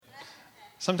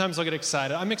Sometimes I'll get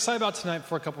excited. I'm excited about tonight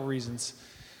for a couple reasons.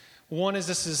 One is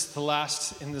this is the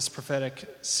last in this prophetic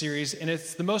series, and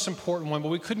it's the most important one, but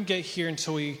we couldn't get here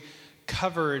until we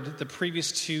covered the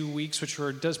previous 2 weeks, which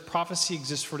were, does prophecy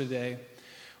exist for today?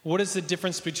 What is the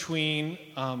difference between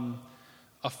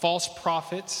a false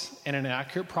prophet and an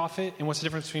accurate prophet? And what's the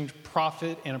difference between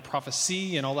prophet and a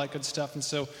prophecy and all that good stuff? And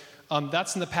so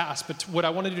that's in the past. But what I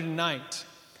want to do tonight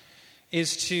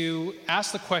is to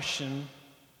ask the question,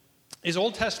 is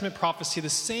Old Testament prophecy the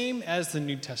same as the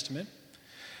New Testament?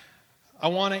 I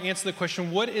want to answer the question,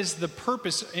 what is the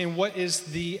purpose and what is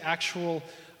the actual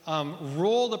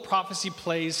role the prophecy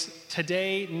plays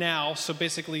today, now? So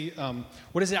basically,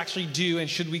 what does it actually do and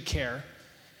should we care?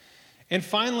 And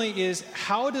finally is,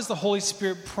 how does the Holy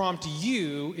Spirit prompt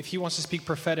you if he wants to speak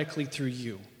prophetically through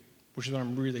you? Which is what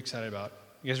I'm really excited about.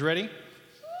 You guys ready?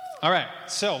 All right,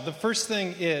 so the first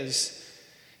thing is,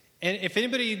 and if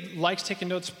anybody likes taking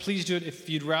notes, please do it. If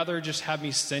you'd rather just have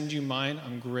me send you mine,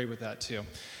 I'm great with that too.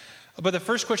 But the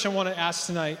first question I want to ask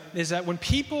tonight is that when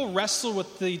people wrestle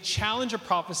with the challenge of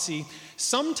prophecy,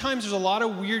 sometimes there's a lot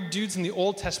of weird dudes in the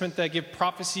Old Testament that give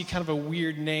prophecy kind of a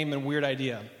weird name and weird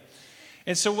idea.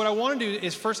 And so what I want to do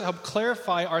is first help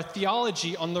clarify our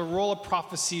theology on the role of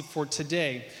prophecy for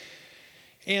today.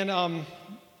 And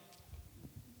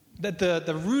that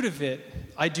the root of it,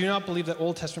 I do not believe that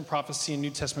Old Testament prophecy and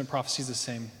New Testament prophecy is the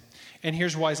same. And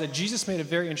here's why, is that Jesus made a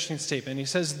very interesting statement. He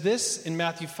says this in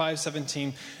Matthew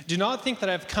 5:17, "Do not think that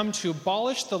I have come to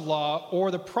abolish the law or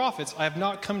the prophets. I have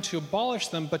not come to abolish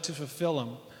them, but to fulfill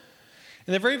them."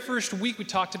 In the very first week, we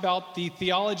talked about the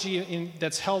theology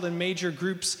that's held in major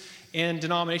groups and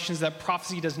denominations that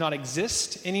prophecy does not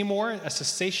exist anymore, a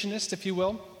cessationist, if you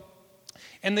will.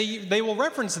 And they will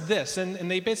reference this, and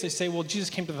they basically say, well,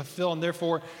 Jesus came to fulfill, and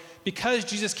therefore, because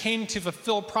Jesus came to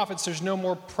fulfill prophets, there's no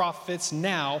more prophets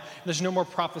now, there's no more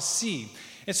prophecy.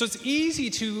 And so it's easy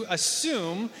to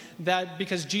assume that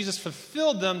because Jesus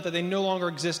fulfilled them, that they no longer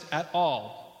exist at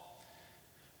all.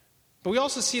 But we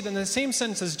also see that in the same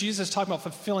sentence as Jesus is talking about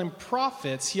fulfilling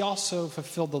prophets, he also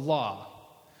fulfilled the law.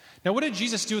 Now, what did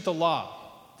Jesus do with the law?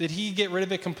 Did he get rid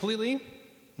of it completely?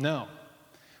 No.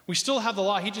 We still have the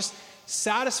law. He just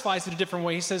satisfies it a different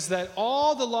way. He says that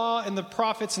all the law and the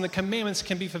prophets and the commandments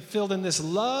can be fulfilled in this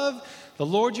love, the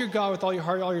Lord your God with all your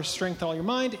heart, all your strength, all your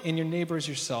mind, and your neighbor as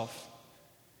yourself.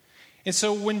 And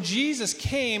so when Jesus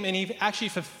came and he actually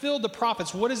fulfilled the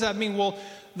prophets, what does that mean? Well,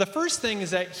 the first thing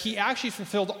is that he actually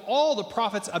fulfilled all the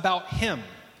prophets about him.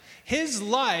 His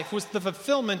life was the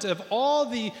fulfillment of all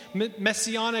the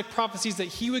messianic prophecies that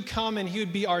he would come and he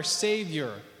would be our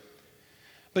Savior.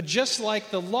 But just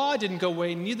like the law didn't go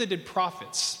away, neither did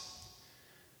prophets.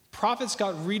 Prophets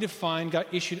got redefined,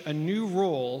 got issued a new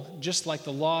role, just like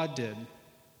the law did.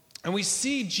 And we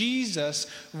see Jesus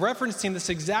referencing this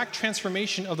exact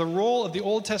transformation of the role of the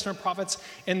Old Testament prophets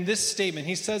in this statement.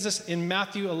 He says this in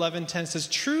Matthew 11:10. It says,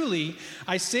 "Truly,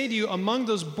 I say to you, among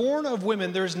those born of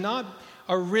women, there is not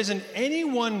arisen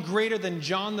anyone greater than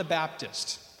John the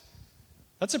Baptist."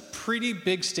 That's a pretty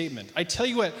big statement. I tell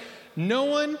you what, no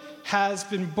one has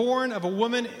been born of a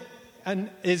woman and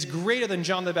is greater than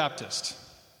John the Baptist.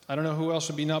 I don't know who else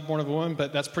would be not born of a woman,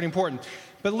 but that's pretty important.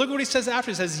 But look what he says after.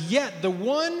 He says, "Yet the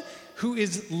one who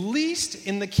is least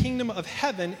in the kingdom of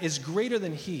heaven is greater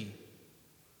than he."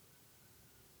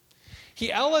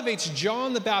 He elevates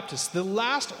John the Baptist, the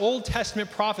last Old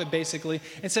Testament prophet, basically,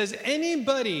 and says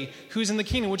anybody who's in the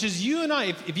kingdom, which is you and I,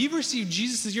 if you've received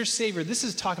Jesus as your Savior, this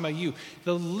is talking about you.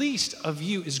 The least of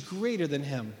you is greater than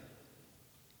him.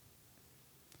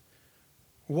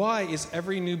 Why is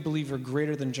every new believer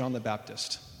greater than John the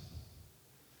Baptist?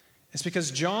 It's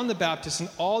because John the Baptist and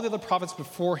all the other prophets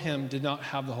before him did not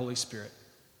have the Holy Spirit.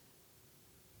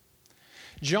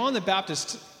 John the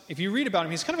Baptist, if you read about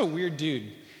him, he's kind of a weird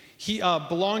dude. He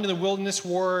belonged in the wilderness,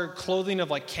 wore clothing of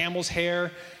like camel's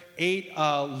hair, ate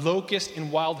locust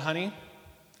and wild honey.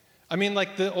 I mean,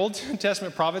 like the Old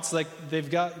Testament prophets, like they've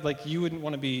got, like you wouldn't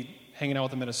want to be hanging out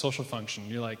with them at a social function.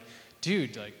 You're like,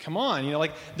 dude, like, come on. You know,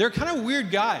 like, they're kind of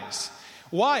weird guys.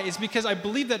 Why? It's because I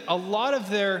believe that a lot of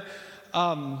their,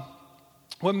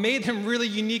 what made them really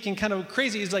unique and kind of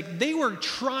crazy is like they were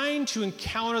trying to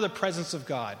encounter the presence of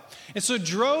God. And so it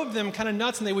drove them kind of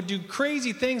nuts and they would do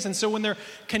crazy things. And so when they're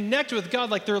connected with God,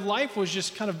 like their life was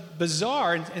just kind of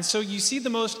bizarre. And so you see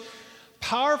the most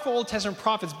powerful Old Testament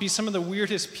prophets be some of the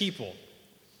weirdest people.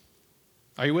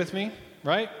 Are you with me?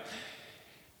 Right?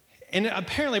 And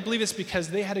apparently, I believe it's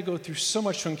because they had to go through so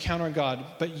much to encounter God.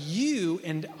 But you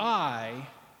and I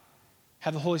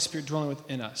have the Holy Spirit dwelling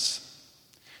within us.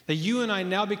 That you and I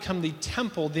now become the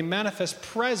temple, the manifest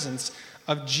presence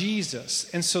of Jesus.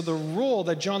 And so the role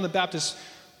that John the Baptist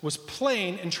was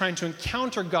plain in trying to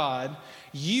encounter God,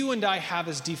 you and I have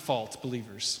as default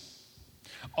believers.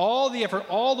 All the effort,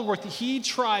 all the work that he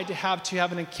tried to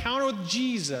have an encounter with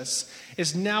Jesus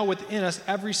is now within us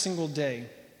every single day.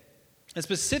 And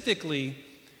specifically,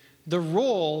 the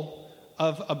role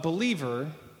of a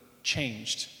believer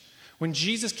changed. When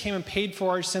Jesus came and paid for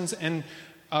our sins and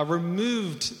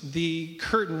removed the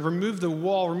curtain, removed the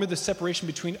wall, removed the separation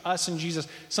between us and Jesus,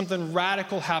 something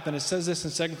radical happened. It says this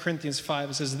in 2 Corinthians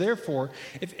 5. It says, therefore,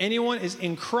 if anyone is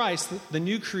in Christ, the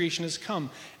new creation has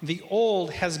come. The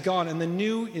old has gone and the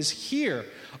new is here.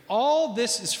 All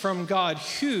this is from God,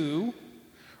 who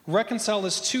reconciled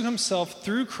us to himself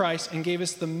through Christ and gave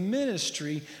us the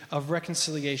ministry of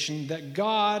reconciliation, that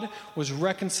God was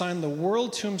reconciling the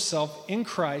world to himself in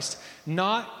Christ,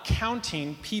 not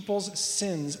counting people's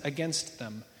sins against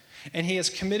them. And he has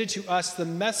committed to us the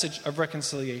message of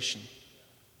reconciliation.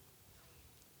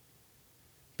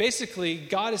 Basically,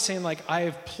 God is saying, I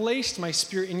have placed my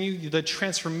spirit in you. The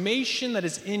transformation that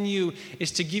is in you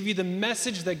is to give you the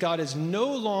message that God is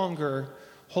no longer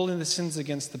holding the sins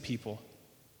against the people.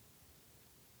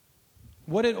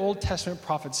 What did Old Testament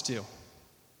prophets do?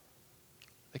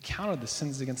 They counted the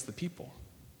sins against the people.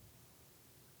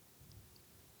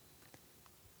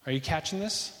 Are you catching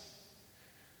this?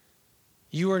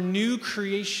 You are new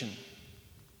creation.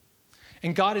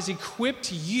 And God has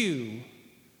equipped you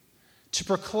to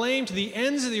proclaim to the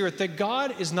ends of the earth that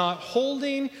God is not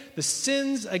holding the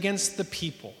sins against the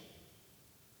people.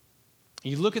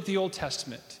 You look at the Old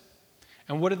Testament,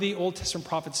 and what did the Old Testament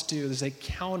prophets do? Is they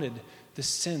counted the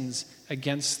sins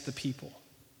against the people.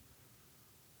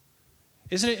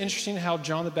 Isn't it interesting how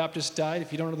John the Baptist died?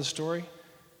 If you don't know the story,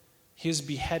 he was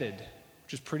beheaded,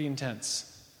 which is pretty intense.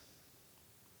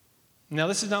 Now,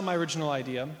 this is not my original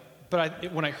idea,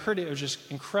 but when I heard it, it was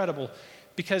just incredible.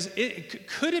 Because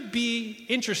could it be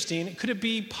interesting, could it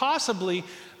be possibly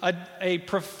a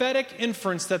prophetic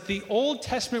inference that the Old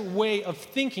Testament way of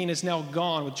thinking is now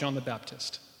gone with John the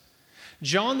Baptist?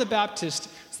 John the Baptist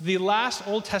is the last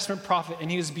Old Testament prophet,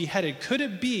 and he was beheaded. Could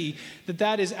it be that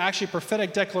that is actually a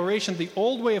prophetic declaration? The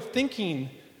old way of thinking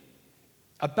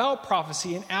about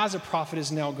prophecy and as a prophet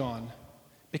is now gone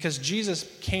because Jesus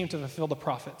came to fulfill the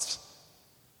prophets.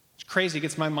 It's crazy. It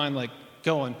gets my mind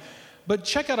going. But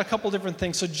check out a couple different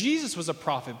things. So Jesus was a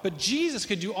prophet, but Jesus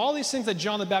could do all these things that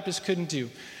John the Baptist couldn't do.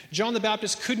 John the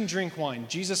Baptist couldn't drink wine.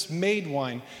 Jesus made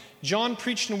wine. John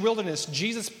preached in the wilderness.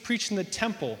 Jesus preached in the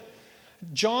temple.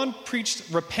 John preached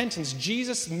repentance.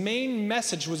 Jesus' main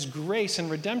message was grace and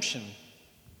redemption.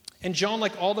 And John,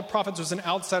 like all the prophets, was an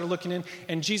outsider looking in,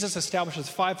 and Jesus established his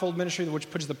fivefold ministry, which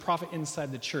puts the prophet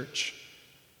inside the church.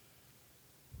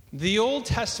 The Old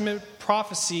Testament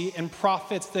prophecy and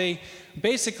prophets, they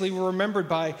basically were remembered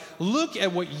by, look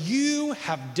at what you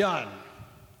have done.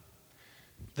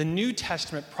 The New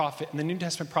Testament prophet and the New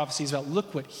Testament prophecy is about,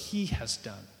 look what he has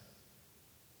done.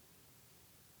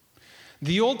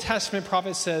 The Old Testament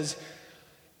prophet says,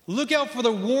 look out for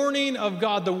the warning of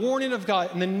God, the warning of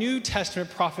God. And the New Testament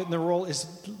prophet and the role is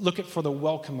look out for the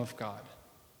welcome of God.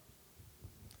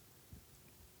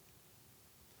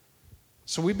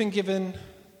 So we've been given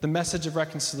the message of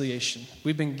reconciliation.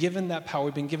 We've been given that power.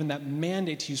 We've been given that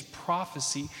mandate to use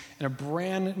prophecy in a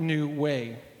brand new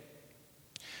way.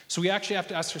 So we actually have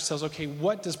to ask ourselves, okay,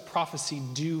 what does prophecy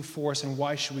do for us and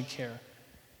why should we care?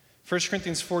 1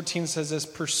 Corinthians 14 says this,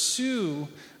 pursue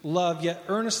love, yet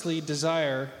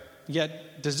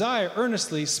desire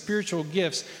earnestly spiritual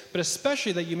gifts, but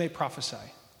especially that you may prophesy.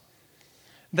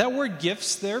 That word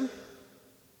gifts there,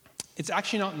 it's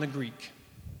actually not in the Greek.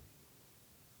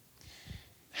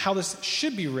 How this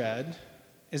should be read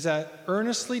is that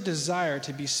earnestly desire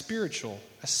to be spiritual,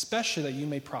 especially that you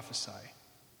may prophesy.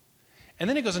 And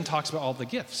then it goes and talks about all the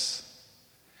gifts.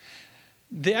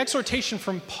 The exhortation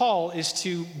from Paul is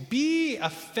to be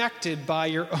affected by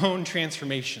your own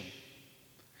transformation.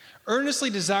 Earnestly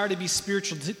desire to be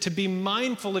spiritual, to be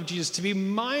mindful of Jesus, to be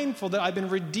mindful that I've been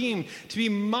redeemed, to be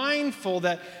mindful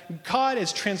that God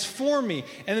has transformed me.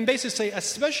 And then basically say,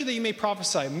 especially that you may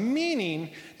prophesy,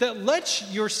 meaning that let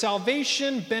your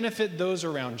salvation benefit those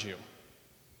around you.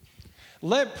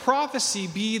 Let prophecy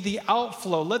be the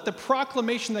outflow. Let the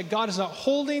proclamation that God is not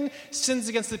holding sins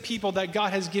against the people, that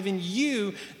God has given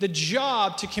you the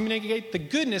job to communicate the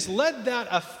goodness. Let that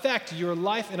affect your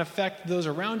life and affect those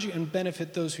around you and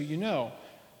benefit those who you know.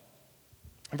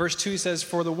 In verse 2 he says,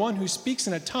 for the one who speaks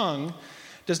in a tongue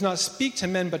does not speak to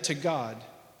men but to God.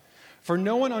 For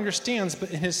no one understands, but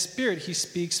in his spirit he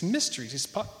speaks mysteries. He's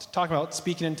talking about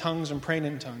speaking in tongues and praying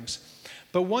in tongues.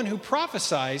 But one who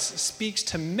prophesies speaks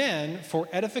to men for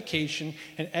edification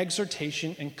and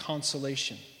exhortation and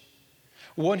consolation.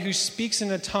 One who speaks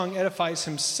in a tongue edifies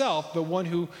himself, but one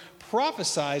who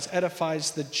prophesies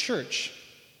edifies the church.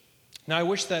 Now I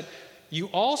wish that you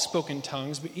all spoke in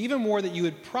tongues, but even more that you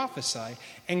would prophesy.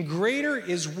 And greater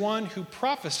is one who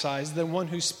prophesies than one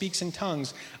who speaks in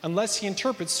tongues, unless he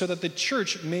interprets, so that the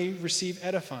church may receive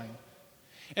edifying.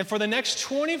 And for the next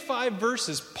 25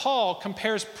 verses, Paul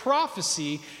compares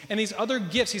prophecy and these other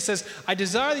gifts. He says, I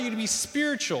desire that you to be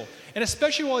spiritual, and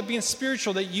especially while being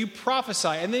spiritual, that you prophesy.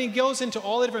 And then he goes into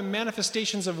all the different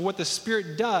manifestations of what the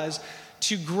Spirit does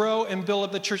to grow and build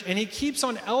up the church. And he keeps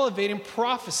on elevating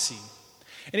prophecy.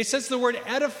 And he says the word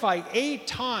edify 8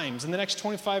 times in the next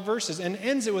 25 verses and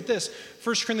ends it with this,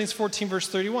 1 Corinthians 14, verse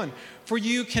 31. For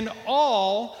you can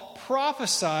all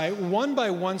prophesy one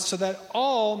by one so that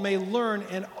all may learn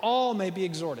and all may be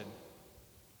exhorted.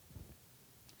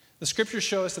 The scriptures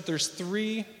show us that there's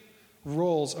 3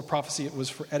 roles of prophecy. It was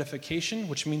for edification,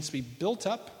 which means to be built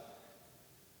up.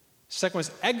 Second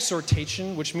was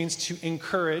exhortation, which means to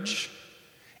encourage.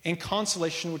 And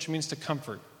consolation, which means to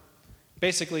comfort.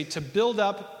 Basically, to build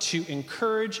up, to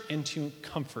encourage, and to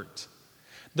comfort.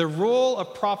 The role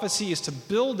of prophecy is to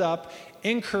build up,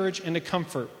 encourage, and to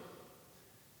comfort.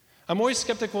 I'm always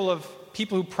skeptical of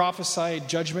people who prophesy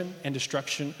judgment and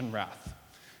destruction and wrath.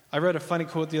 I read a funny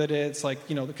quote the other day. It's like,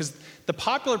 because the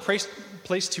popular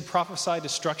place to prophesy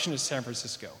destruction is San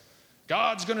Francisco.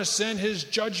 God's going to send his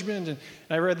judgment. And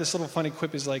I read this little funny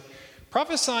quip is like,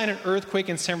 prophesying an earthquake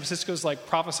in San Francisco is like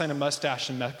prophesying a mustache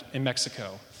in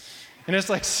Mexico. And it's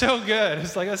like so good.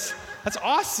 It's like, that's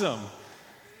awesome.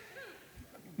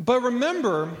 But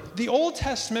remember, the Old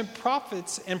Testament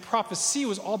prophets and prophecy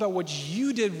was all about what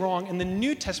you did wrong, and the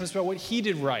New Testament is about what he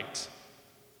did right.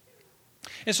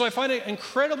 And so I find it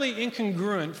incredibly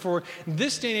incongruent for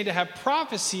this day and age to have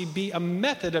prophecy be a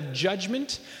method of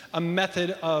judgment, a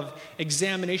method of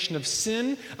examination of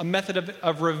sin, a method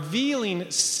of revealing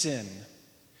sin.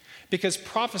 Because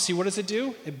prophecy, what does it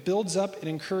do? It builds up, it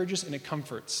encourages, and it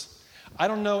comforts. I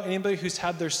don't know anybody who's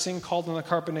had their sin called on the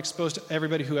carpet and exposed to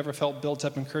everybody who ever felt built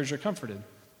up, encouraged, or comforted.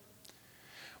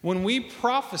 When we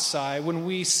prophesy, when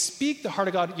we speak the heart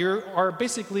of God, you are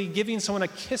basically giving someone a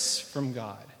kiss from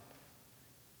God.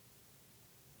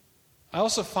 I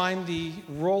also find the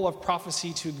role of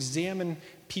prophecy to examine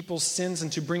people's sins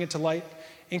and to bring it to light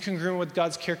incongruent with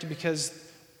God's character, because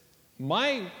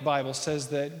my Bible says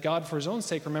that God, for his own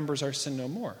sake, remembers our sin no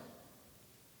more.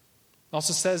 It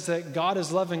also says that God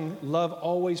is loving. Love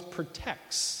always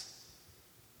protects.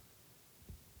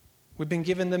 We've been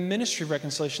given the ministry of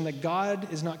reconciliation, that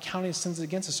God is not counting sins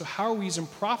against us. So how are we using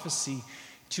prophecy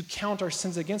to count our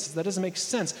sins against us? That doesn't make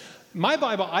sense. My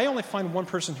Bible, I only find one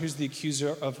person who's the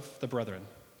accuser of the brethren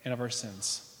and of our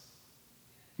sins.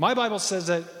 My Bible says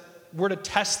that we're to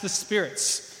test the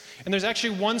spirits. And there's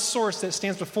actually one source that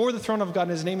stands before the throne of God,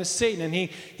 and his name is Satan, and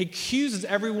he accuses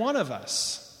every one of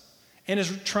us and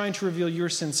is trying to reveal your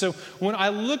sin. So when I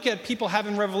look at people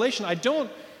having revelation, I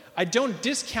don't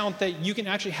discount that you can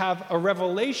actually have a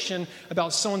revelation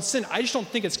about someone's sin. I just don't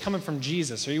think it's coming from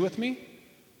Jesus. Are you with me?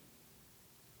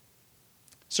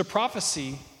 So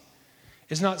prophecy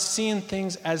is not seeing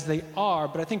things as they are,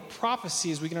 but I think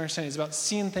prophecy, as we can understand, is about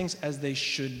seeing things as they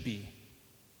should be.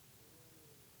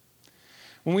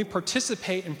 When we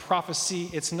participate in prophecy,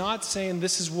 it's not saying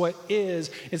this is what is,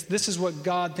 it's this is what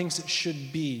God thinks it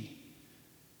should be.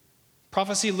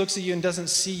 Prophecy looks at you and doesn't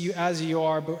see you as you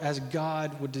are, but as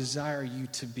God would desire you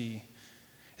to be.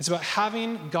 It's about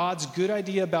having God's good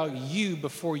idea about you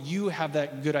before you have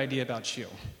that good idea about you.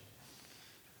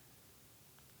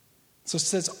 So it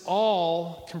says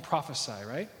all can prophesy,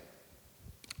 right?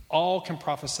 All can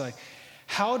prophesy.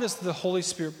 How does the Holy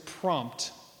Spirit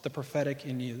prompt the prophetic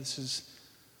in you? This is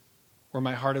where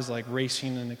my heart is like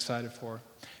racing and excited for.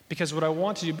 Because what I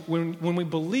want to do, when we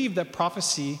believe that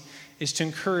prophecy is to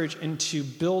encourage and to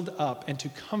build up and to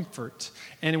comfort,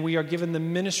 and we are given the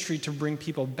ministry to bring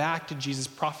people back to Jesus,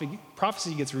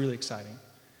 prophecy gets really exciting.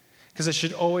 Because it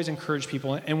should always encourage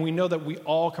people, and we know that we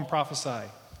all can prophesy.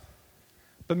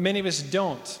 But many of us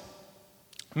don't.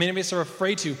 Many of us are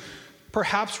afraid to.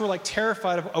 Perhaps we're like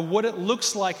terrified of what it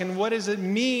looks like and what does it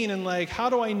mean and like how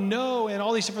do I know and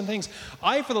all these different things.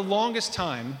 For the longest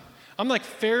time, I'm like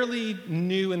fairly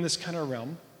new in this kind of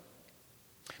realm.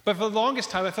 But for the longest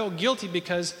time, I felt guilty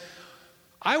because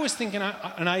I was thinking,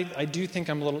 and I do think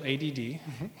I'm a little ADD,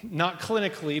 not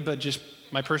clinically, but just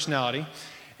my personality,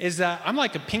 is that I'm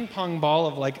like a ping pong ball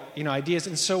of ideas.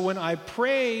 And so when I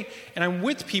pray and I'm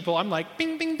with people, I'm like,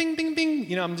 bing, bing, bing, bing,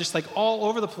 bing. I'm just like all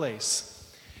over the place.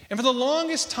 And for the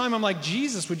longest time, I'm like,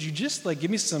 Jesus, would you just give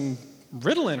me some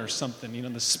Ritalin or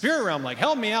something? The spirit realm,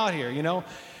 help me out here,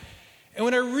 And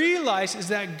what I realized is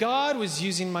that God was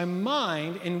using my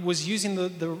mind and was using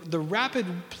the rapid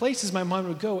places my mind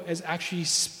would go as actually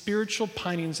spiritual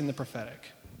pinings in the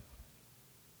prophetic.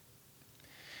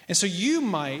 And so you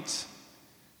might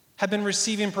have been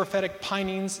receiving prophetic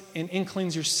pinings and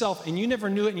inklings yourself, and you never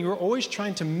knew it, and you were always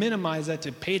trying to minimize that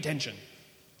to pay attention.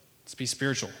 Let's be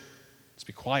spiritual. Let's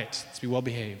be quiet. Let's be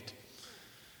well-behaved.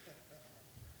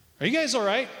 Are you guys all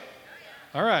right?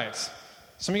 All right.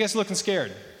 Some of you guys are looking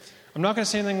scared. I'm not going to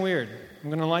say anything weird. I'm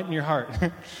going to lighten your heart.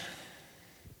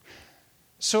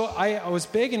 So I was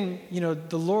begging,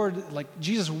 the Lord, like,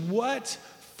 Jesus, what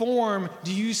form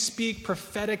do you speak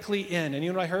prophetically in? And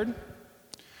you know what I heard?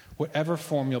 Whatever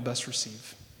form you'll best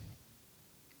receive.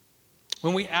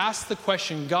 When we ask the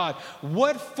question, God,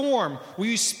 what form? Will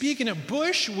you speak in a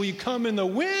bush? Will you come in the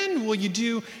wind? Will you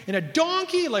do in a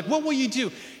donkey? Like, what will you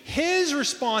do? His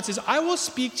response is, I will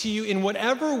speak to you in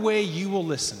whatever way you will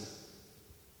listen.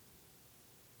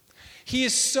 He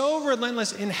is so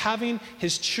relentless in having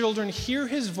his children hear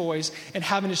his voice and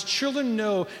having his children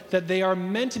know that they are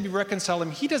meant to be reconciled to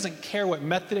him. He doesn't care what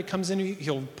method it comes in.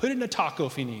 He'll put it in a taco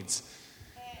if he needs.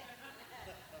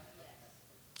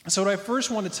 So what I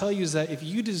first want to tell you is that if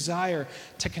you desire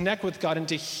to connect with God and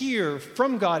to hear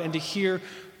from God and to hear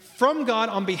from God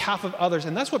on behalf of others,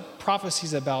 and that's what prophecy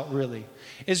is about really,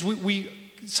 is we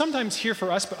sometimes hear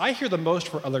for us, but I hear the most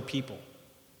for other people.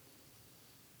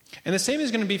 And the same is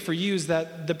going to be for you, is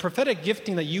that the prophetic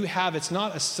gifting that you have, it's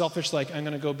not a selfish, like, I'm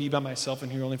going to go be by myself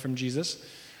and hear only from Jesus.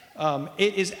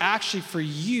 It is actually for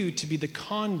you to be the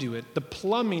conduit, the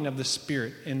plumbing of the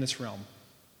Spirit in this realm.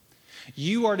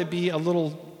 You are to be a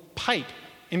little pipe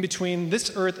in between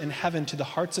this earth and heaven to the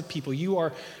hearts of people. You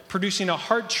are producing a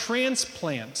heart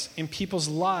transplant in people's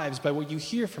lives by what you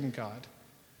hear from God.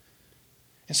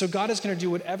 And so God is going to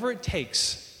do whatever it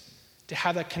takes to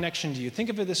have that connection to you. Think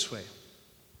of it this way.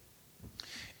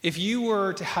 If you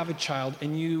were to have a child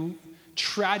and you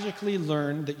tragically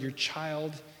learn that your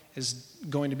child is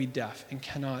going to be deaf and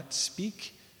cannot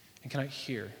speak and cannot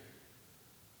hear,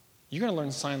 you're going to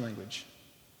learn sign language.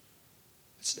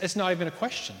 It's not even a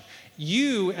question.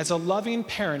 You, as a loving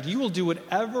parent, you will do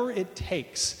whatever it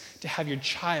takes to have your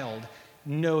child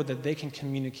know that they can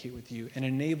communicate with you and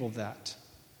enable that.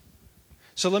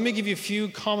 So let me give you a few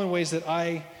common ways that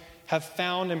I have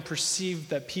found and perceived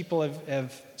that people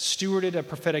have stewarded a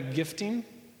prophetic gifting.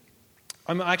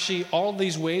 Actually, all of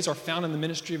these ways are found in the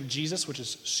ministry of Jesus, which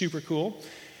is super cool.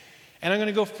 And I'm going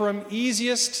to go from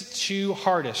easiest to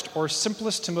hardest, or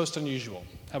simplest to most unusual.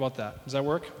 How about that? Does that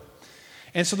work?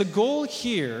 And so the goal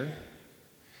here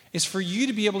is for you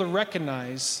to be able to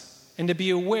recognize and to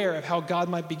be aware of how God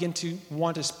might begin to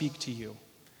want to speak to you.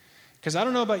 Because I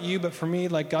don't know about you, but for me,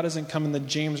 like, God doesn't come in the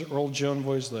James Earl Jones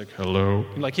voice like, hello.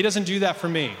 Like, he doesn't do that for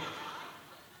me.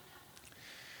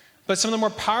 But some of the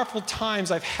more powerful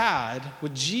times I've had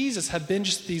with Jesus have been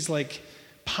just these, like,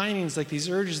 pinings, like these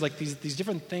urges, like these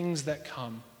different things that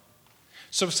come.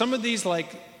 So some of these,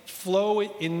 like, flow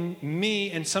in me,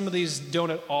 and some of these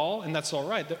don't at all, and that's all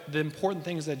right. The important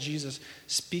thing is that Jesus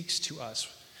speaks to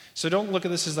us. So don't look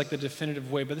at this as like the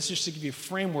definitive way, but this is just to give you a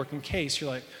framework in case you're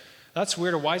like, that's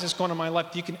weird, or why is this going on in my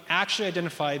life? You can actually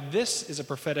identify this is a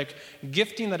prophetic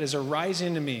gifting that is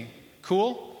arising in me.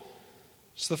 Cool?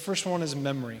 So the first one is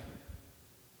memory.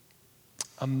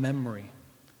 A memory.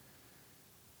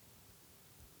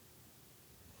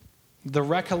 The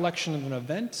recollection of an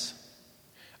event,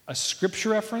 a scripture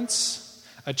reference,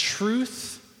 a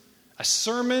truth, a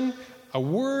sermon, a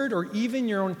word, or even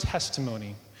your own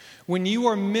testimony. When you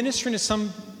are ministering to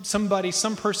somebody,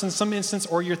 some person, some instance,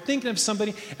 or you're thinking of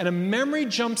somebody, and a memory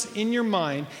jumps in your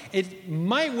mind, it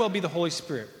might well be the Holy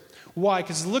Spirit. Why?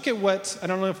 Because look at what, I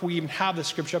don't know if we even have the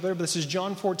scripture up there, but this is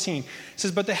John 14. It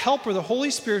says, but the Helper, the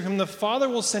Holy Spirit, whom the Father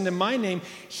will send in my name,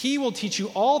 he will teach you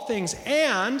all things,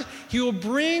 and he will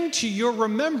bring to your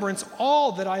remembrance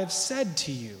all that I have said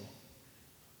to you.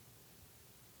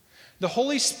 The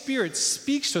Holy Spirit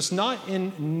speaks to us not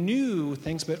in new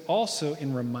things, but also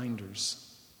in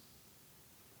reminders.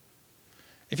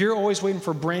 If you're always waiting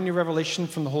for brand new revelation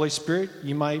from the Holy Spirit,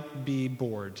 you might be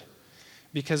bored.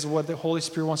 Because what the Holy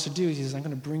Spirit wants to do is he says, I'm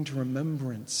going to bring to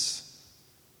remembrance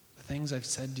the things I've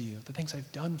said to you, the things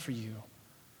I've done for you.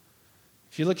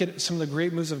 If you look at some of the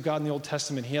great moves of God in the Old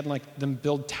Testament, he had like them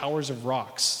build towers of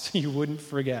rocks so you wouldn't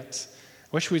forget. I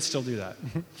wish we'd still do that.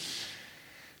 But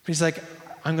he's like,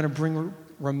 I'm going to bring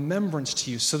remembrance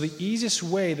to you. So the easiest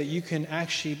way that you can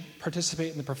actually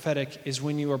participate in the prophetic is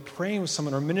when you are praying with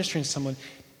someone or ministering to someone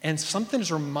and something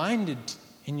is reminded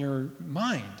in your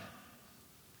mind.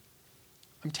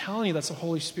 I'm telling you, that's the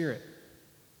Holy Spirit.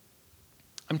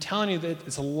 I'm telling you that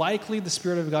it's likely the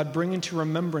Spirit of God bringing to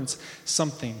remembrance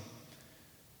something.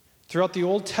 Throughout the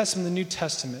Old Testament and the New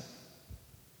Testament,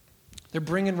 they're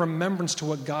bringing remembrance to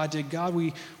what God did. God,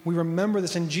 we remember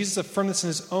this, and Jesus affirmed this in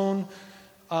his own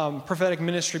prophetic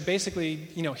ministry. Basically,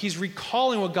 he's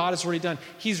recalling what God has already done.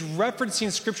 He's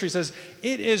referencing Scripture. He says,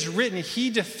 it is written. He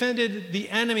defended the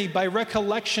enemy by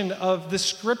recollection of the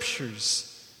Scriptures.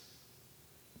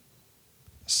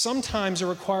 Sometimes it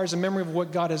requires a memory of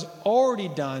what God has already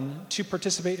done to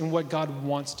participate in what God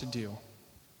wants to do.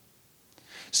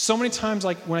 So many times,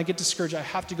 like when I get discouraged, I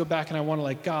have to go back and I want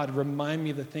to, God, remind me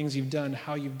of the things you've done,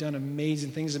 how you've done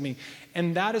amazing things in me.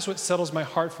 And that is what settles my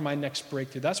heart for my next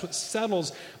breakthrough. That's what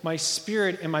settles my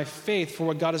spirit and my faith for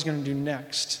what God is going to do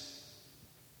next.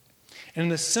 And in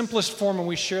the simplest form, when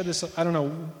we share this,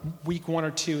 week 1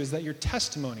 or 2, is that your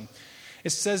testimony. It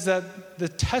says that the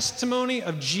testimony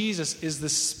of Jesus is the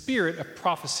spirit of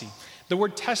prophecy. The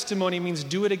word testimony means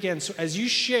do it again. So as you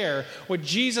share what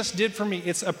Jesus did for me,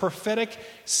 it's a prophetic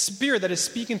spirit that is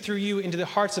speaking through you into the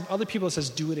hearts of other people that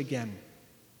says, do it again.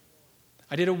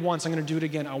 I did it once, I'm going to do it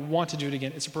again. I want to do it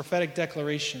again. It's a prophetic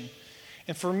declaration.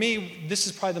 And for me, this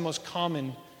is probably the most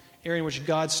common area in which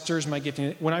God stirs my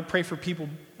gifting. When I pray for people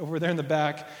over there in the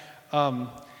back,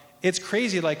 it's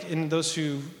crazy, in those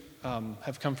who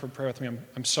have come for prayer with me,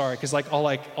 I'm sorry, because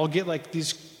I'll get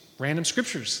these random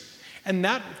scriptures. And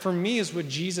that, for me, is what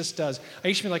Jesus does. I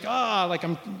used to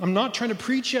be I'm not trying to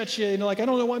preach at you, I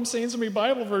don't know why I'm saying so many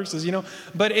Bible verses,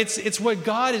 But it's what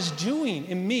God is doing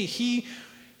in me.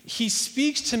 He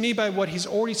speaks to me by what he's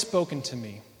already spoken to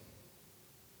me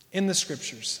in the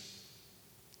Scriptures.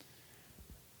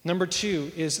 Number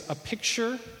 2 is a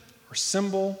picture or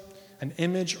symbol, an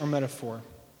image or metaphor.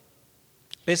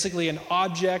 Basically, an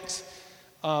object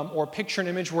or picture, an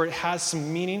image where it has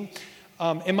some meaning.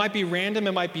 It might be random,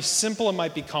 it might be simple, it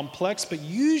might be complex, but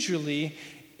usually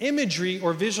imagery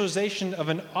or visualization of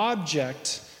an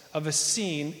object, of a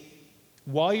scene,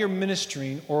 while you're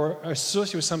ministering or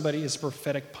associated with somebody is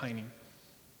prophetic pining.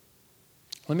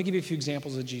 Let me give you a few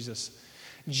examples of Jesus.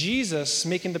 Jesus,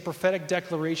 making the prophetic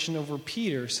declaration over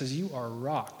Peter, says, you are a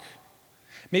rock.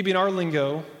 Maybe in our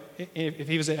lingo, if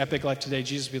he was at Epic Life today,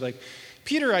 Jesus would be like,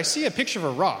 Peter, I see a picture of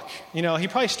a rock. He'd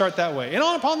probably start that way. And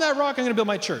upon that rock, I'm going to build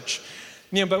my church.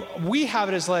 But we have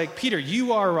it as Peter,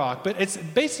 you are a rock. But it's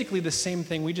basically the same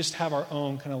thing. We just have our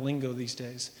own kind of lingo these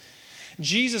days.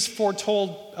 Jesus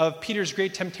foretold of Peter's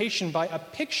great temptation by a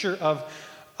picture of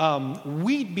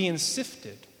wheat being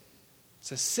sifted. It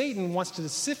says, Satan wants to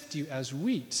sift you as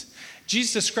wheat.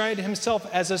 Jesus described himself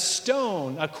as a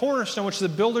stone, a cornerstone, which the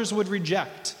builders would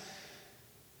reject.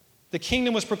 The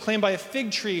kingdom was proclaimed by a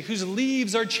fig tree whose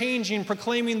leaves are changing,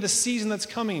 proclaiming the season that's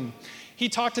coming. He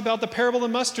talked about the parable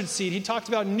of the mustard seed. He talked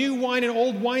about new wine and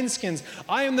old wineskins.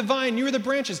 I am the vine, you are the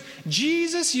branches.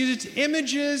 Jesus used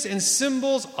images and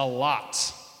symbols a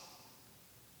lot.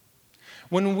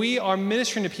 When we are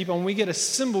ministering to people and we get a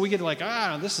symbol, we get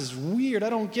this is weird. I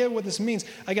don't get what this means.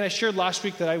 Again, I shared last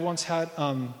week that I once had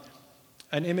an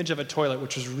image of a toilet,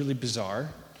 which was really bizarre,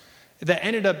 that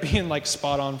ended up being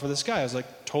spot on for this guy. I was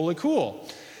totally cool.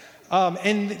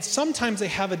 And sometimes they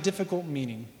have a difficult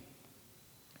meaning.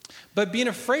 But being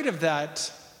afraid of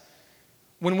that,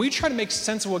 when we try to make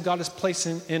sense of what God has placed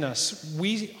in us,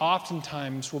 we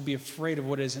oftentimes will be afraid of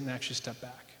what it is and actually step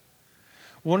back.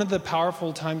 One of the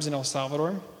powerful times in El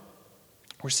Salvador,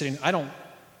 we're sitting,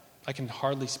 I can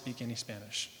hardly speak any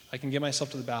Spanish. I can get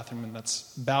myself to the bathroom and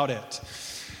that's about it.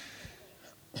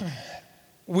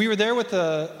 We were there with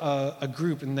a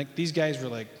group and these guys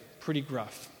were pretty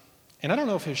gruff. And I don't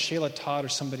know if it was Shayla Todd or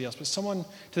somebody else, but someone,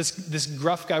 this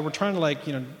gruff guy, we're trying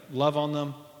to love on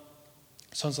them.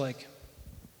 Someone's like,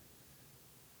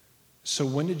 so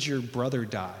when did your brother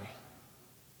die?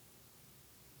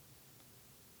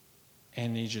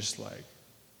 And he just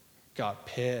got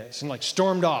pissed and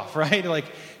stormed off, right?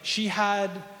 She had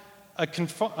a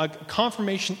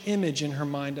confirmation image in her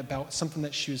mind about something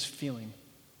that she was feeling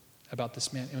about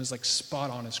this man. It was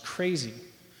spot on. It's crazy.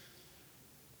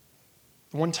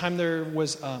 One time there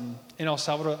was, in El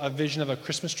Salvador, a vision of a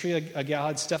Christmas tree. A gal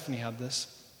had, Stephanie had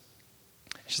this.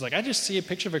 She's like, I just see a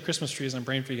picture of a Christmas tree as I'm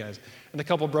praying for you guys. And the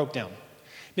couple broke down.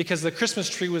 Because the Christmas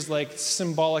tree was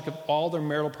symbolic of all their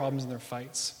marital problems and their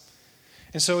fights.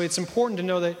 And so it's important to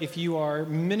know that if you are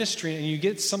ministering and you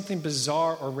get something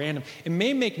bizarre or random, it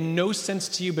may make no sense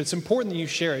to you, but it's important that you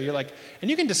share it. You're and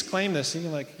you can disclaim this. And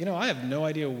you're I have no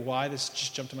idea why this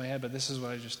just jumped in my head, but this is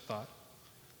what I just thought.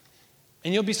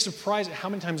 And you'll be surprised at how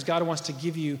many times God wants to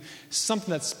give you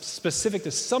something that's specific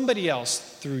to somebody else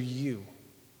through you.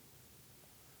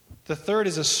 The third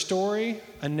is a story,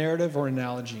 a narrative, or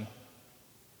analogy.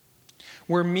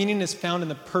 where meaning is found in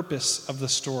the purpose of the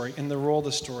story, in the role of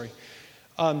the story.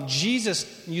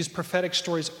 Jesus used prophetic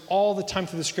stories all the time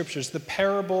through the scriptures. The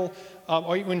parable,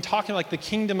 when talking like the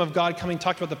kingdom of God coming, he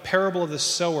talked about the parable of the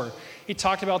sower. He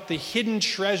talked about the hidden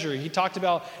treasure. He talked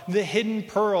about the hidden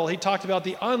pearl. He talked about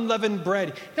the unleavened bread.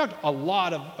 He talked a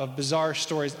lot of bizarre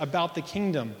stories about the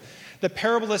kingdom. The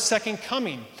parable of the second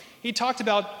coming. He talked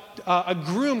about a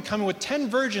groom coming with 10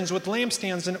 virgins with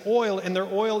lampstands and oil and their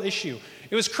oil issue.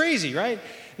 It was crazy, right?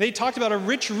 They talked about a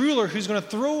rich ruler who's going to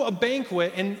throw a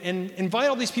banquet and invite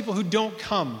all these people who don't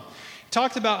come. He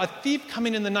talked about a thief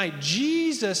coming in the night.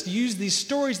 Jesus used these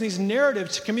stories and these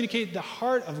narratives to communicate the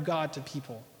heart of God to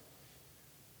people.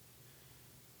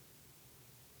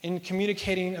 In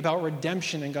communicating about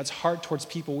redemption and God's heart towards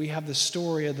people, we have the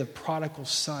story of the prodigal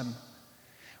son.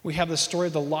 We have the story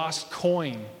of the lost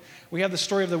coin. We have the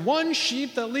story of the one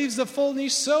sheep that leaves the fold and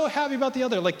he's so happy about the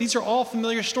other. Like, these are all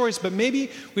familiar stories, but maybe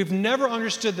we've never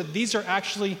understood that these are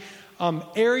actually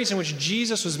areas in which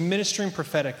Jesus was ministering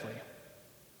prophetically.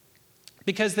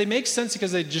 Because they make sense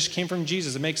because they just came from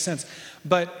Jesus. It makes sense.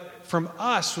 But from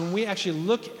us, when we actually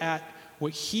look at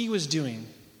what he was doing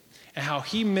and how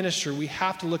he ministered, we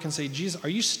have to look and say, Jesus, are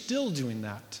you still doing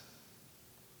that?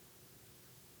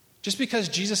 Just because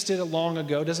Jesus did it long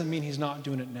ago doesn't mean he's not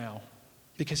doing it now,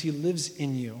 because he lives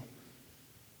in you.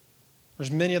 There's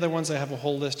many other ones. I have a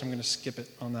whole list. I'm going to skip it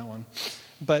on that one.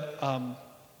 But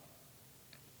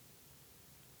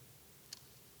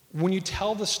when you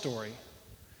tell the story,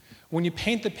 when you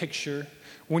paint the picture,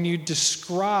 when you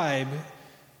describe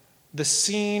the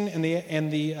scene and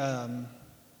the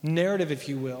narrative, if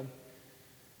you will,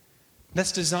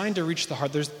 that's designed to reach the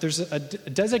heart. There's a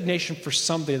designation for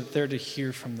somebody that they're to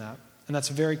hear from that. And that's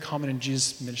very common in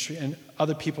Jesus' ministry and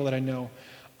other people that I know.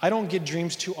 I don't get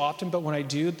dreams too often, but when I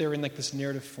do, they're in like this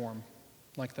narrative form,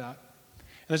 like that.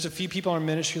 And there's a few people in our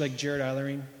ministry, like Jared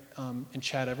Eilering and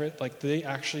Chad Everett, like they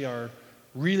actually are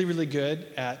really, really good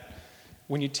at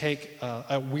when you take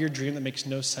a weird dream that makes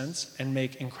no sense and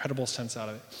make incredible sense out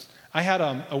of it. I had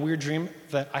a weird dream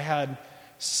that I had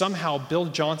somehow Bill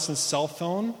Johnson's cell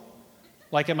phone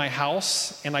like at my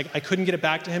house, and I couldn't get it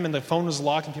back to him, and the phone was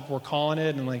locked, and people were calling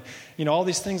it, and like, you know, all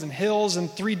these things, and hills,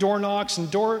 and 3 door knocks, and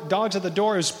dogs at the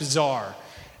door. It was bizarre.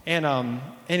 And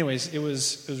anyways, it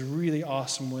was really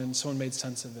awesome when someone made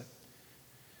sense of it.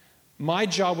 My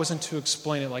job wasn't to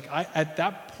explain it. Like, at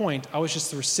that point, I was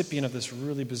just the recipient of this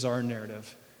really bizarre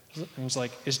narrative. It was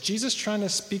like, is Jesus trying to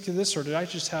speak to this, or did I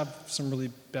just have some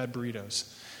really bad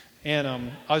burritos? And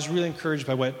I was really encouraged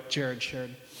by what Jared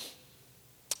shared.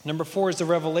 Number 4 is the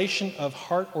revelation of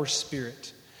heart or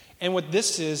spirit. And what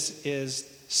this is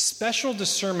special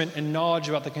discernment and knowledge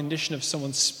about the condition of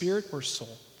someone's spirit or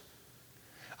soul.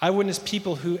 I witness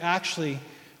people who actually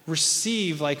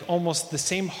receive like almost the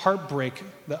same heartbreak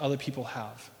that other people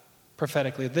have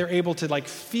prophetically. They're able to like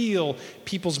feel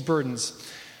people's burdens.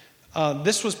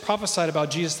 This was prophesied about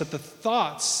Jesus, that the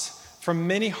thoughts from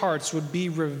many hearts would be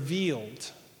revealed.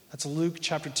 That's Luke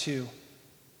chapter 2.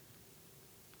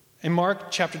 In Mark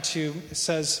chapter 2, it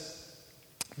says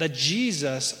that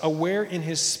Jesus, aware in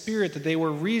his spirit that they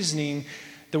were reasoning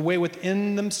the way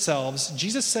within themselves,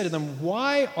 Jesus said to them,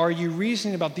 "Why are you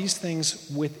reasoning about these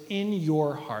things within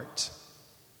your heart?"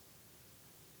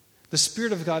 The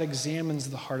Spirit of God examines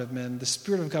the heart of men. The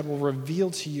Spirit of God will reveal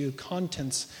to you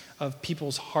contents of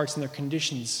people's hearts and their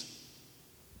conditions.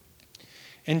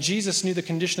 And Jesus knew the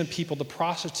condition of people, the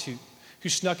prostitute who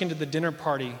snuck into the dinner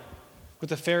party with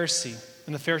the Pharisee.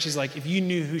 And the Pharisee's like, if you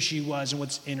knew who she was and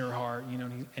what's in her heart, you know,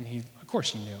 and he, of course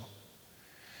he knew.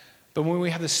 But when we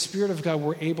have the Spirit of God,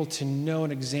 we're able to know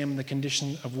and examine the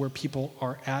condition of where people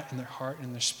are at in their heart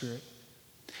and their spirit.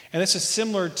 And this is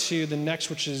similar to the next,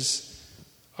 which is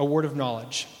a word of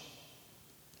knowledge.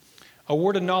 A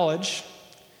word of knowledge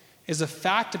is a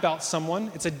fact about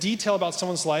someone, it's a detail about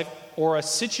someone's life or a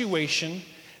situation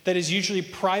that is usually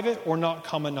private or not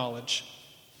common knowledge.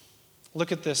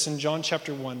 Look at this in John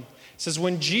chapter 1. It says,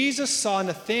 when Jesus saw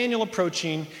Nathanael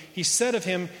approaching, he said of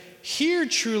him, "Here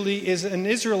truly is an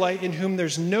Israelite in whom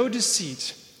there's no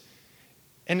deceit."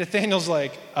 And Nathanael's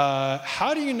like,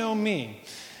 how do you know me?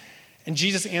 And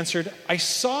Jesus answered, "I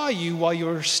saw you while you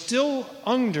were still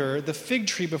under the fig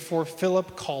tree before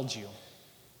Philip called you." I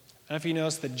don't know if you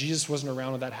noticed that Jesus wasn't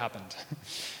around when that happened.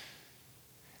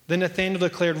 Then Nathanael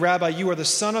declared, "Rabbi, you are the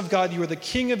Son of God, you are the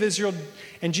King of Israel."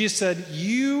 And Jesus said,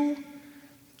 You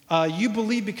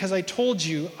believe because I told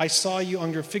you I saw you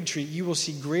under a fig tree. You will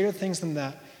see greater things than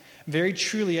that. Very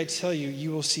truly, I tell you,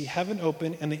 you will see heaven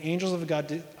open and the angels of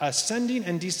God ascending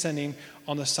and descending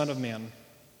on the Son of Man.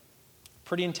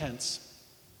 Pretty intense.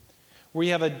 where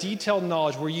you have a detailed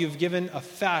knowledge, where you've given a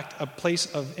fact, a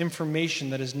place of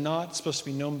information that is not supposed to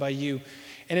be known by you.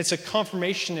 And it's a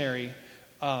confirmationary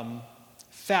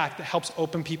fact that helps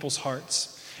open people's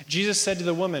hearts. Jesus said to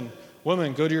the woman,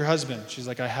 "Woman, go to your husband." She's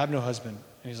like, "I have no husband."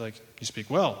 And he's like, "You speak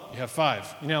well. You have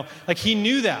 5. Like he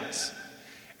knew that.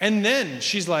 And then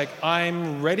she's like,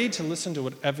 "I'm ready to listen to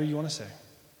whatever you want to say."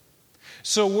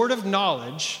 So word of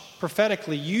knowledge,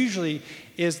 prophetically, usually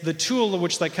is the tool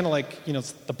which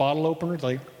it's the bottle opener,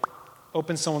 like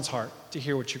opens someone's heart to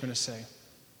hear what you're going to say.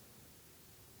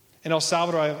 In El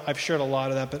Salvador, I've shared a lot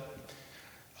of that, but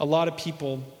a lot of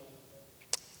people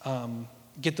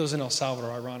get those in El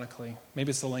Salvador, ironically. Maybe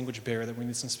it's the language barrier that we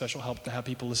need some special help to have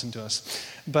people listen to us.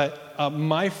 But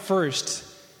my first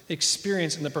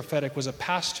experience in the prophetic was a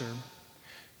pastor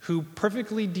who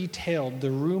perfectly detailed the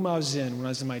room I was in when I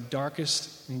was in my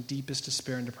darkest and deepest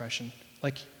despair and depression.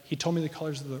 Like, he told me the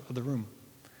colors of the room.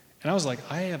 And I was like,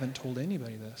 I haven't told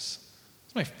anybody this.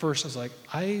 It's my first. I was like,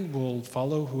 I will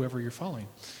follow whoever you're following.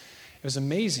 It was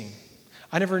amazing.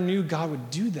 I never knew God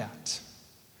would do that.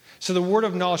 So the word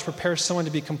of knowledge prepares someone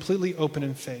to be completely open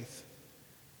in faith.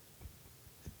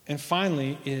 And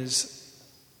finally is,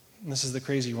 and this is the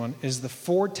crazy one, is the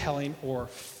foretelling or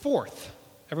forth.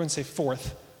 Everyone say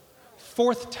forth.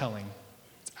 Forthtelling.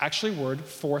 It's actually a word,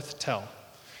 forthtell.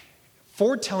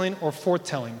 Foretelling or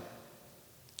forthtelling.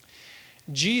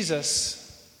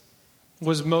 Jesus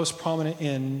was most prominent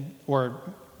in, or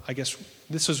I guess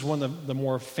this was one of the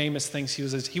more famous things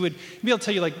he would be able to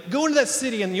tell you, like, go into that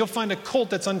city and you'll find a colt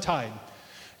that's untied.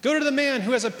 Go to the man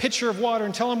who has a pitcher of water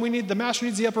and tell him the master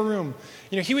needs the upper room.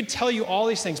 He would tell you all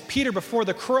these things. Peter, before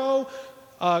the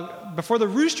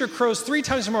rooster crows 3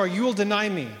 times tomorrow, you will deny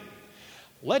me.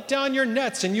 Let down your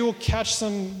nets and you will catch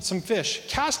some fish.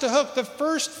 Cast a hook. The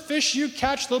first fish you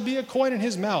catch, there'll be a coin in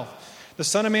his mouth. The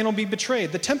Son of Man will be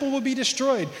betrayed. The temple will be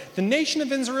destroyed. The nation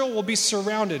of Israel will be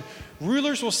surrounded.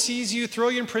 Rulers will seize you, throw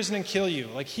you in prison, and kill you.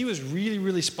 Like, he was really,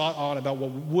 really spot on about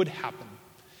what would happen.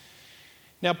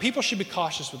 Now, people should be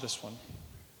cautious with this one,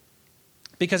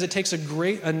 because it takes a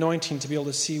great anointing to be able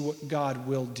to see what God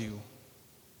will do.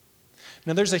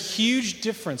 Now, there's a huge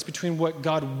difference between what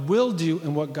God will do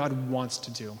and what God wants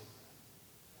to do.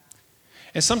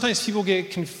 And sometimes people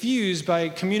get confused by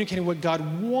communicating what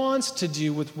God wants to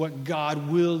do with what God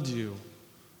will do.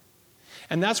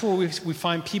 And that's where we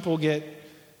find people get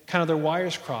kind of their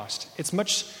wires crossed. It's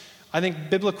much, I think,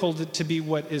 biblical to be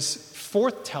what is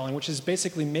forthtelling, which is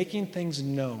basically making things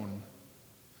known.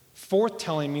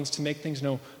 Forthtelling means to make things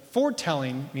known.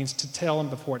 Foretelling means to tell them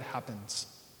before it happens.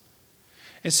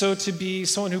 And so to be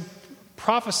someone who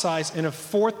prophesies in a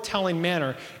forthtelling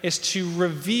manner is to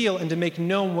reveal and to make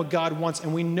known what God wants.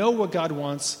 And we know what God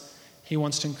wants. He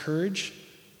wants to encourage,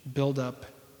 build up,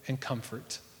 and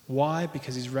comfort. Why?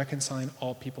 Because he's reconciling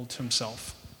all people to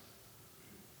himself.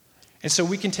 And so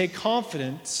we can take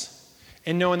confidence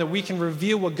in knowing that we can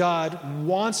reveal what God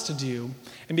wants to do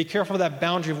and be careful of that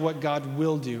boundary of what God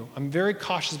will do. I'm very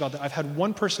cautious about that. I've had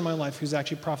one person in my life who's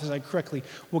actually prophesied correctly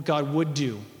what God would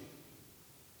do.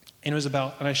 And it was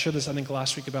about, and I shared this I think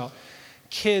last week, about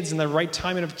kids and the right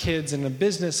timing of kids and the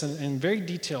business and very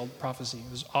detailed prophecy. It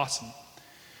was awesome.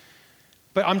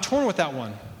 But I'm torn with that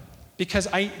one because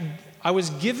I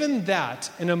was given that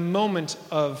in a moment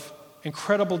of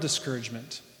incredible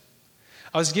discouragement.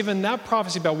 I was given that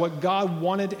prophecy about what God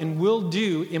wanted and will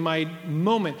do in my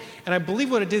moment. And I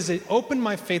believe what it is, it opened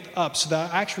my faith up so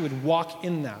that I actually would walk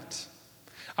in that.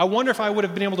 I wonder if I would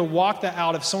have been able to walk that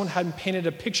out if someone hadn't painted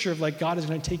a picture of, like, God is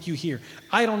going to take you here.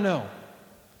 I don't know.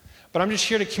 But I'm just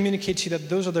here to communicate to you that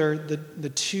those are the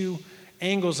two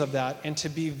angles of that, and to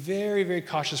be very, very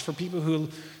cautious for people who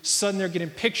suddenly are getting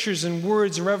pictures and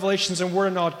words and revelations and word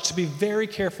of knowledge, to be very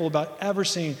careful about ever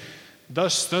saying,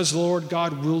 thus says the Lord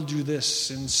God will do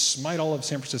this and smite all of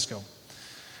San Francisco.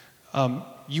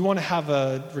 You want to have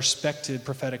a respected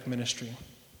prophetic ministry.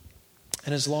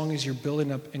 And as long as you're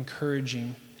building up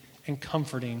encouraging and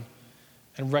comforting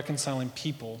and reconciling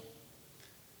people,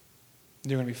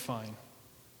 you're going to be fine.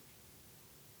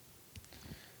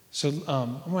 So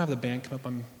I'm going to have the band come up.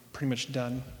 I'm pretty much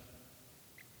done.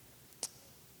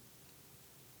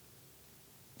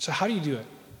 So how do you do it?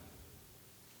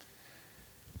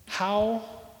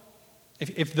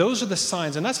 If those are the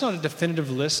signs, and that's not a definitive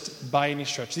list by any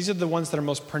stretch. These are the ones that are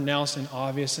most pronounced and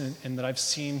obvious and that I've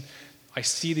seen. I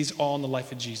see these all in the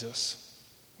life of Jesus,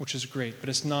 which is great, but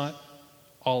it's not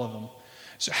all of them.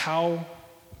 So how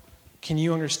can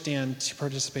you understand to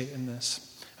participate in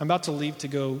this? I'm about to leave to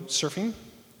go surfing.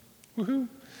 Woohoo.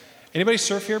 Anybody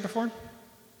surf here before?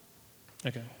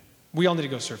 Okay. We all need to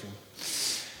go surfing.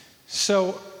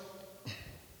 So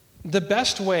the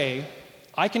best way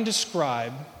I can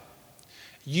describe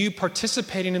you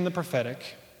participating in the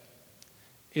prophetic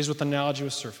is with the analogy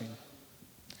with surfing.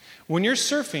 When you're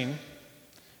surfing,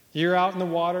 you're out in the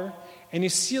water and you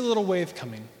see a little wave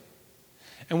coming.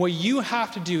 And what you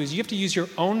have to do is you have to use your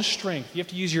own strength. You have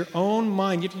to use your own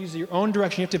mind. You have to use your own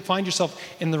direction. You have to find yourself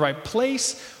in the right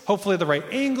place, hopefully the right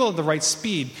angle, the right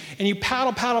speed. And you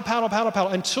paddle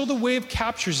until the wave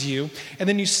captures you, and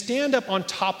then you stand up on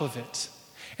top of it.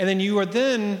 And then you are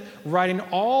then riding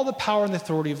all the power and the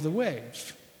authority of the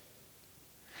wave.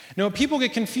 Now, what people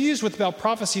get confused with about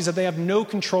prophecy is that they have no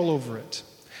control over it.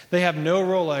 They have no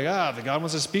role like, if God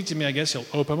wants to speak to me, I guess he'll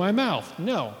open my mouth.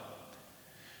 No.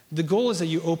 The goal is that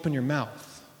you open your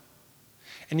mouth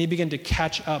and you begin to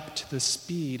catch up to the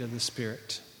speed of the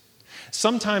Spirit.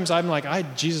 Sometimes I'm like,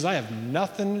 Jesus, I have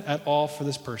nothing at all for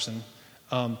this person.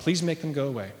 Please make them go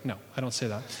away. No, I don't say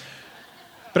that.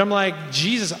 But I'm like,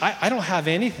 Jesus, I don't have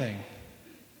anything.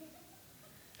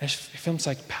 And it feels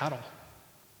like paddle.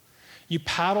 You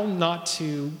paddle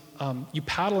you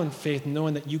paddle in faith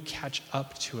knowing that you catch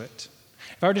up to it.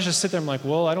 If I were to just sit there, I'm like,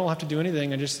 well, I don't have to do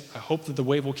anything. I hope that the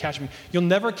wave will catch me. You'll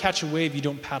never catch a wave you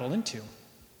don't paddle into.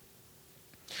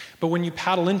 But when you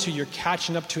paddle into, you're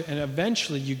catching up to it, and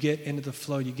eventually you get into the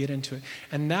flow, you get into it.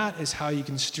 And that is how you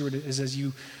can steward it, is as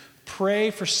you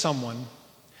pray for someone,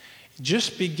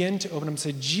 just begin to open up and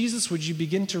say, Jesus, would you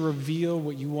begin to reveal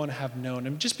what you want to have known?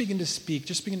 And just begin to speak.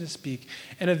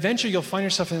 And eventually you'll find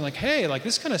yourself thinking like, hey, like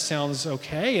this kind of sounds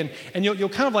okay. And you'll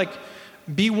kind of like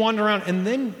be wandering around, and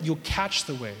then you'll catch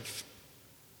the wave.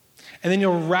 And then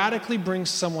you'll radically bring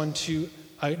someone to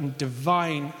a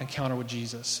divine encounter with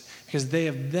Jesus, because they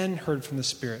have then heard from the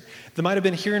Spirit. They might have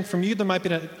been hearing from you. There might be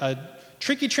a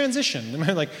tricky transition. They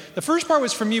might like, the first part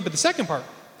was from you, but the second part,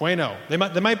 bueno. They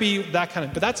might be that kind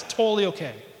of, but that's totally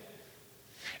okay.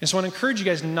 And so I want to encourage you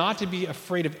guys not to be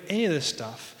afraid of any of this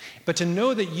stuff, but to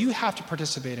know that you have to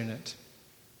participate in it.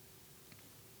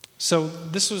 So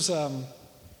this was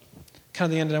kind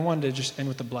of the end, and I wanted to just end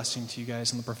with a blessing to you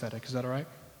guys on the prophetic. Is that all right?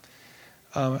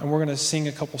 And we're going to sing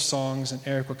a couple songs, and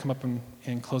Eric will come up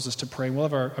and close us to pray. We'll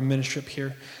have our ministry up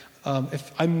here.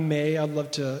 If I may, I'd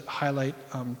love to highlight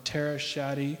Tara,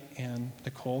 Shadi, and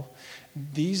Nicole.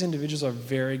 These individuals are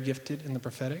very gifted in the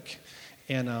prophetic.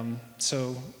 And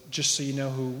so just so you know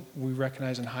who we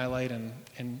recognize and highlight,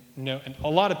 and know, and a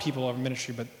lot of people are in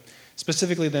ministry, but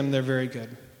specifically them, they're very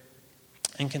good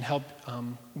and can help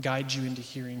guide you into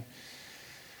hearing.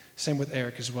 Same with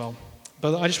Eric as well.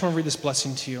 But I just want to read this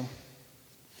blessing to you.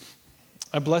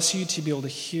 I bless you to be able to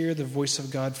hear the voice of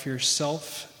God for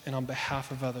yourself and on behalf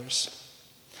of others.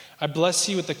 I bless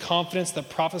you with the confidence that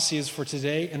prophecy is for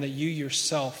today and that you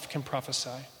yourself can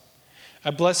prophesy.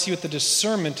 I bless you with the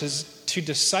discernment to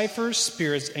decipher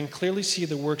spirits and clearly see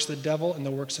the works of the devil and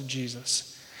the works of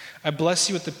Jesus. I bless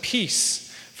you with the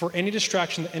peace for any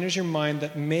distraction that enters your mind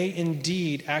that may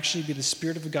indeed actually be the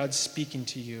Spirit of God speaking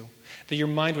to you, that your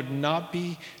mind would not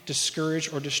be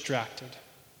discouraged or distracted.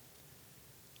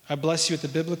 I bless you with the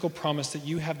biblical promise that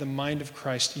you have the mind of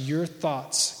Christ. Your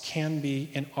thoughts can be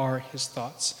and are his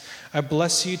thoughts. I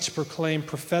bless you to proclaim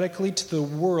prophetically to the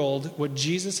world what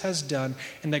Jesus has done,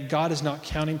 and that God is not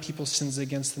counting people's sins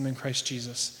against them in Christ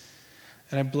Jesus.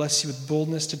 And I bless you with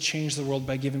boldness to change the world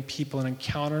by giving people an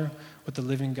encounter with the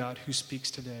living God who speaks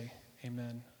today.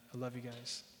 Amen. I love you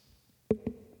guys.